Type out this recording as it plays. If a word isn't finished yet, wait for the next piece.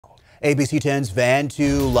ABC 10's Van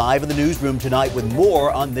 2 live in the newsroom tonight with more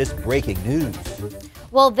on this breaking news.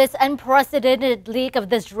 Well, this unprecedented leak of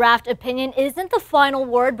this draft opinion isn't the final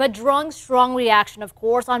word, but drawing strong reaction, of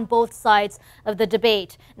course, on both sides of the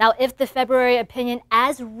debate. Now, if the February opinion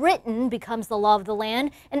as written becomes the law of the land,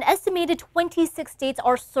 an estimated 26 states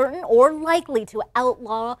are certain or likely to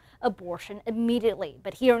outlaw abortion immediately.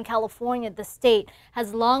 But here in California, the state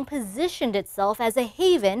has long positioned itself as a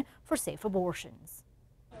haven for safe abortions.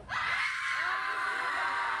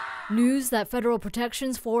 News that federal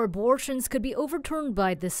protections for abortions could be overturned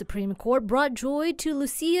by the Supreme Court brought joy to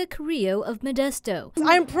Lucia Carrillo of Modesto.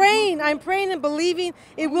 I'm praying and believing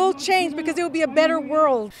it will change because it will be a better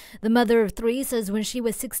world. The mother of three says when she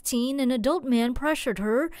was 16, an adult man pressured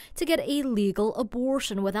her to get a legal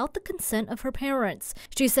abortion without the consent of her parents.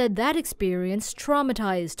 She said that experience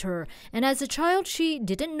traumatized her, and as a child, she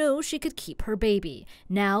didn't know she could keep her baby.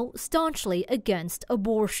 Now, staunchly against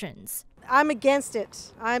abortions. I'm against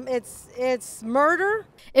it. It's murder.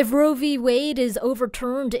 If Roe v. Wade is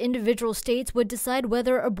overturned, individual states would decide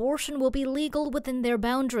whether abortion will be legal within their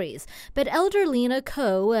boundaries. But Elder Lena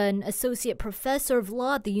Coe, an associate professor of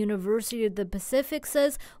law at the University of the Pacific,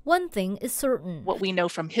 says one thing is certain. What we know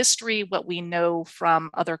from history, what we know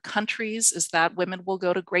from other countries, is that women will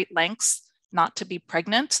go to great lengths not to be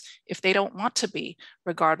pregnant if they don't want to be,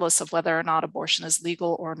 regardless of whether or not abortion is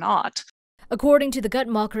legal or not. According to the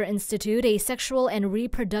Guttmacher Institute, a sexual and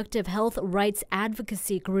reproductive health rights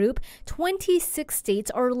advocacy group, 26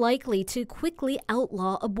 states are likely to quickly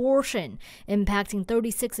outlaw abortion, impacting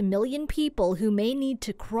 36 million people who may need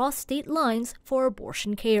to cross state lines for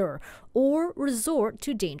abortion care or resort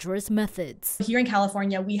to dangerous methods. Here in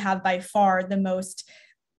California, we have by far the most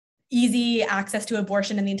easy access to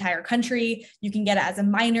abortion in the entire country. You can get it as a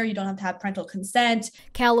minor. You don't have to have parental consent.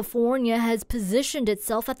 California has positioned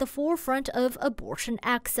itself at the forefront of abortion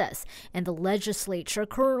access, and the legislature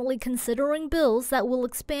currently considering bills that will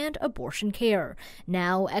expand abortion care.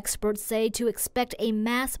 Now, experts say to expect a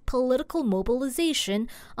mass political mobilization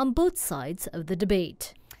on both sides of the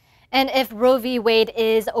debate. And if Roe v. Wade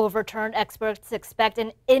is overturned, experts expect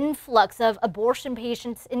an influx of abortion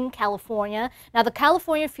patients in California. Now, the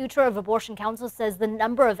California Future of Abortion Council says the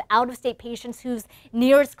number of out-of-state patients whose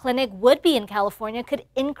nearest clinic would be in California could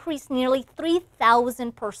increase nearly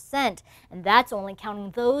 3,000%. And that's only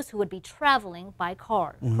counting those who would be traveling by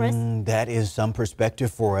car. Chris? That is some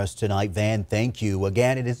perspective for us tonight, Van. Thank you.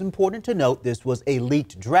 Again, it is important to note this was a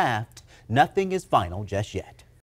leaked draft. Nothing is final just yet.